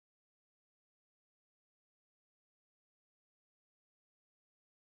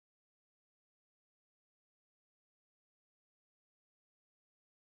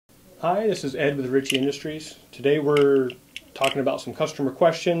Hi, this is Ed with Ritchie Industries. Today we're talking about some customer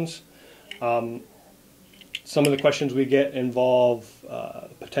questions. Some of the questions we get involve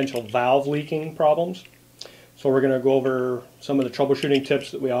potential valve leaking problems. So we're going to go over some of the troubleshooting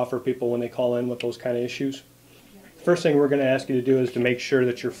tips that we offer people when they call in with those kind of issues. First thing we're going to ask you to do is to make sure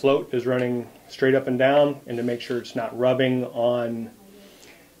that your float is running straight up and down, and to make sure it's not rubbing on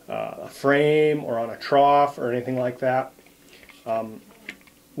a frame or on a trough or anything like that.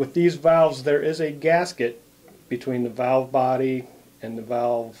 With these valves, there is a gasket between the valve body and the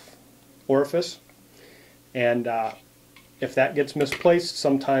valve orifice, and if that gets misplaced,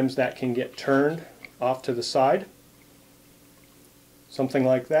 sometimes that can get turned off to the side, something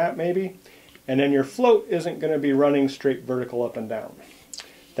like that maybe, and then your float isn't going to be running straight vertical up and down.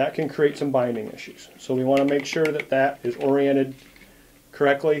 That can create some binding issues, so we want to make sure that that is oriented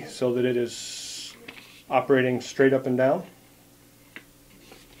correctly so that it is operating straight up and down.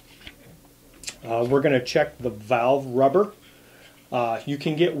 We're going to check the valve rubber. You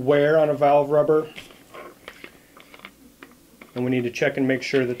can get wear on a valve rubber, and we need to check and make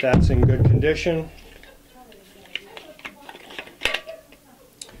sure that that's in good condition.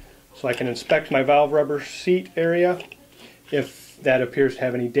 So I can inspect my valve rubber seat area. If that appears to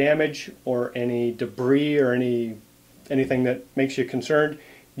have any damage or any debris or anything that makes you concerned,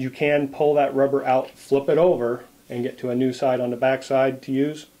 you can pull that rubber out, flip it over, and get to a new side on the back side to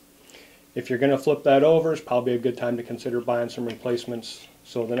use. If you're going to flip that over, it's probably a good time to consider buying some replacements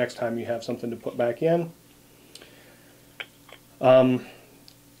so the next time you have something to put back in. Along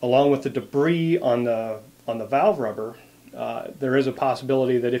with the debris on the valve rubber, there is a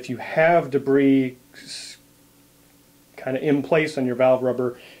possibility that if you have debris kind of in place on your valve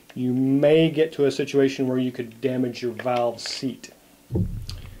rubber, you may get to a situation where you could damage your valve seat. And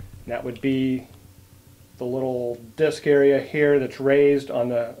that would be the little disc area here that's raised on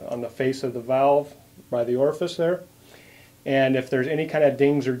the face of the valve by the orifice there. And if there's any kind of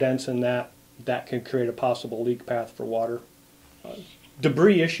dings or dents in that, that can create a possible leak path for water.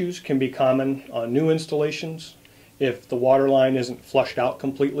 Debris issues can be common on new installations. If the water line isn't flushed out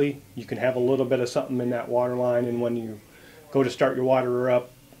completely, you can have a little bit of something in that water line, and when you go to start your water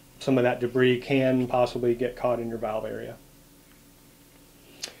up, some of that debris can possibly get caught in your valve area.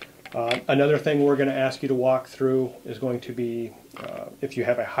 Another thing we're going to ask you to walk through is going to be if you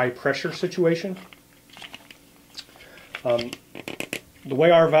have a high pressure situation. The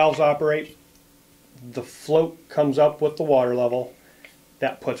way our valves operate, the float comes up with the water level.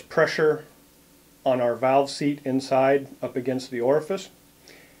 That puts pressure on our valve seat inside up against the orifice.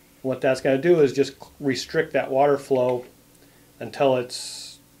 What that's going to do is just restrict that water flow until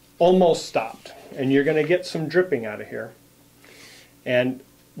it's almost stopped, and you're going to get some dripping out of here. And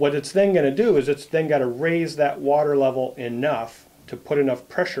what it's then going to do is it's then got to raise that water level enough to put enough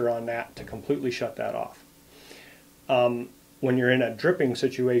pressure on that to completely shut that off. When you're in a dripping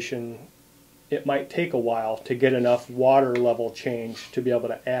situation, it might take a while to get enough water level change to be able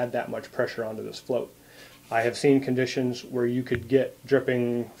to add that much pressure onto this float. I have seen conditions where you could get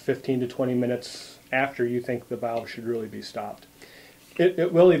dripping 15 to 20 minutes after you think the valve should really be stopped.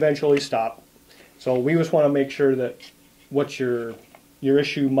 It will eventually stop, so we just want to make sure that what your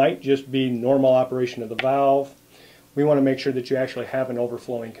issue might just be normal operation of the valve. We want to make sure that you actually have an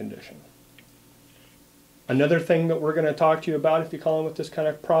overflowing condition. Another thing that we're going to talk to you about if you call in with this kind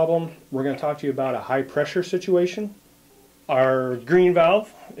of problem, we're going to talk to you about a high pressure situation. Our green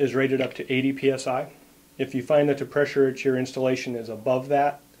valve is rated up to 80 psi. If you find that the pressure at your installation is above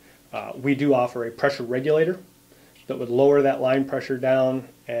that, we do offer a pressure regulator that would lower that line pressure down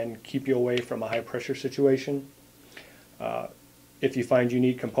and keep you away from a high pressure situation. If you find you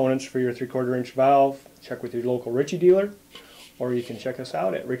need components for your 3/4 inch valve, check with your local Ritchie dealer, or you can check us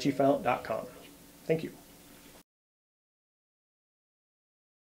out at ritchiefount.com. Thank you.